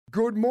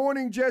Good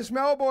morning, Jess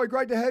Mauboy.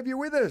 Great to have you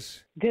with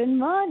us. Good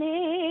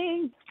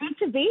morning. Good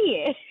to be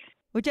here.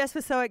 Well, Jess,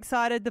 we're so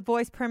excited. The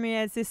Voice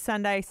premieres this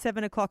Sunday,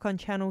 7 o'clock on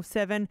Channel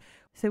 7.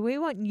 So we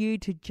want you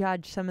to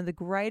judge some of the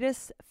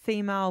greatest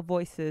female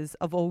voices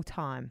of all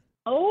time.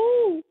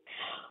 Oh,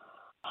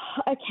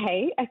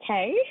 okay.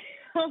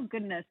 Oh,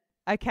 goodness.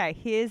 Okay,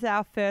 here's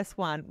our first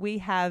one. We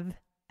have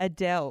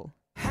Adele.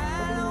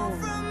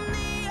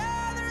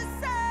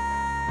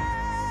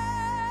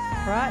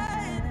 Right?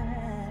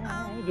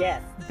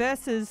 Yes.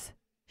 Versus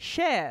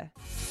Cher.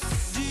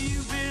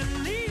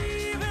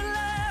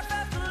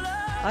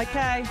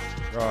 Okay.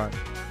 Right.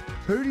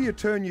 Who do you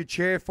turn your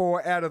chair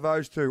for out of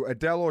those two,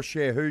 Adele or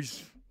Cher?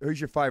 Who's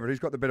your favourite? Who's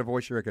got the better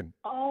voice, you reckon?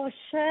 Oh,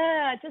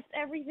 sure. Just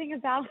everything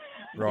about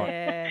her. Right.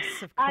 Yes,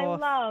 of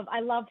course. I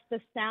love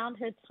the sound.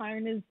 Her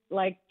tone is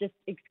like just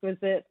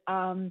exquisite.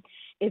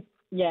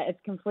 It's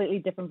completely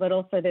different, but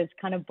also there's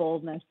kind of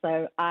boldness.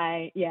 So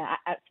I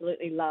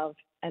absolutely love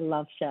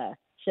Cher.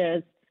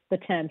 Cher's the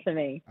turn for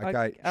me.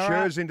 Okay, all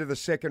Cher's right. into the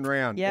second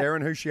round. Yep.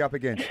 Erin, who's she up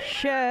against?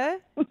 Cher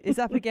is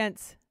up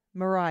against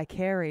Mariah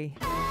Carey.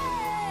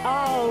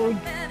 Oh,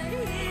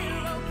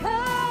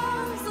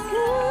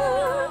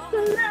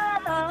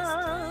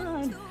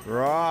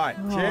 Right,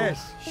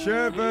 Jess,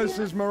 Cher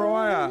versus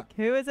Mariah.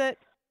 Who is it?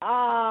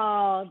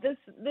 oh, this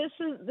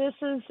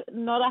is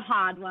not a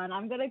hard one.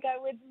 I'm gonna go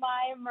with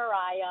my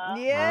Mariah.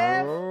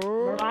 Yeah. Oh.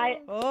 Mariah.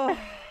 Oh,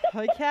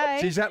 okay.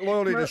 Geez, that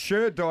loyalty to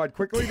Cher died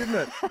quickly, didn't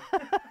it?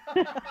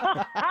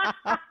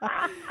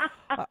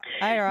 All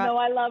right. No,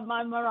 I love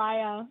my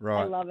Mariah.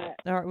 Right. I love it.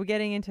 All right, we're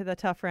getting into the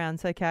tough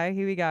rounds. Okay,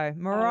 here we go.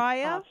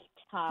 Mariah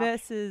Tough.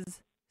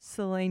 versus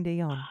Celine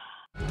Dion.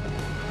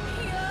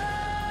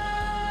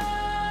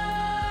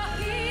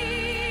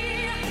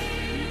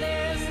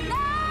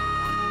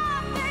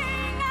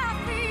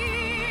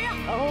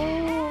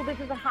 Oh, this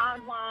is a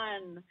hard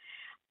one.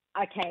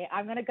 Okay,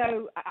 I'm gonna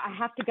go. I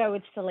have to go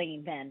with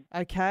Celine then.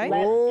 Okay.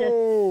 Let's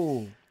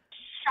Oh.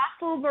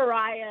 Shuffle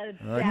Mariah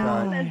Okay.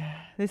 down.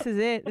 This is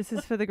it. This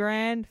is for the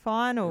grand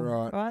final.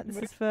 Right. This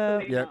is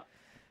for Yep.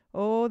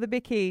 all the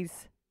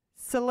bickies.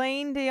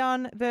 Celine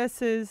Dion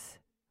versus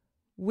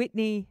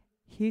Whitney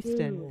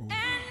Houston.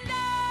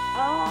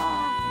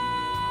 Oh,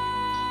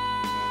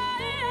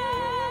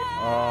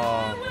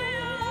 Oh.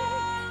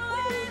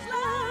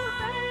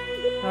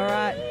 All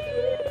right.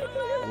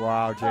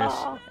 Wow, Jess.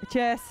 oh.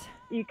 Jess.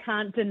 You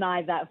can't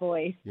deny that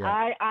voice.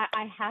 Yeah.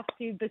 I have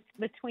to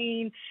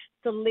between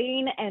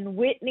Celine and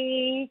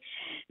Whitney.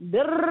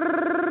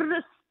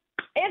 It's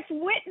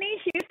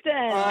Whitney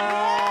Houston.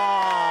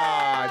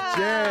 Ah,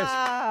 Jess.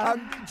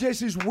 Jess,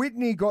 has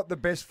Whitney got the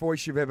best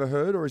voice you've ever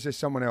heard, or is there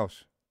someone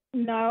else?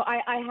 No,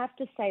 I have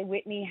to say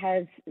Whitney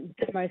has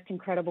the most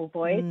incredible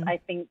voice. I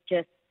think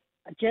just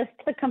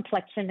the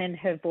complexion in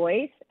her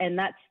voice, and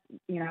that's,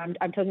 I'm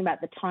talking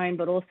about the tone,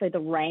 but also the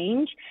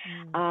range.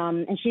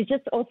 And she's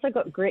just also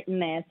got grit in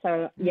there.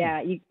 So yeah,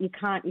 you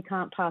can't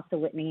pass the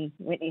Whitney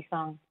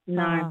song.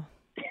 No.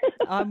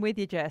 I'm with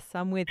you, Jess.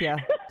 I'm with you.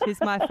 She's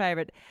my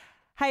favourite.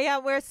 Hey,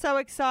 we're so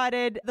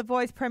excited. The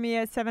Voice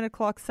premiere 7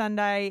 o'clock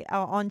Sunday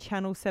on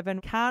Channel 7.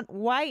 Can't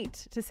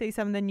wait to see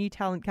some of the new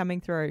talent coming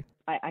through.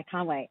 I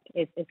can't wait.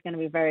 It's going to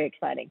be very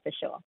exciting for sure.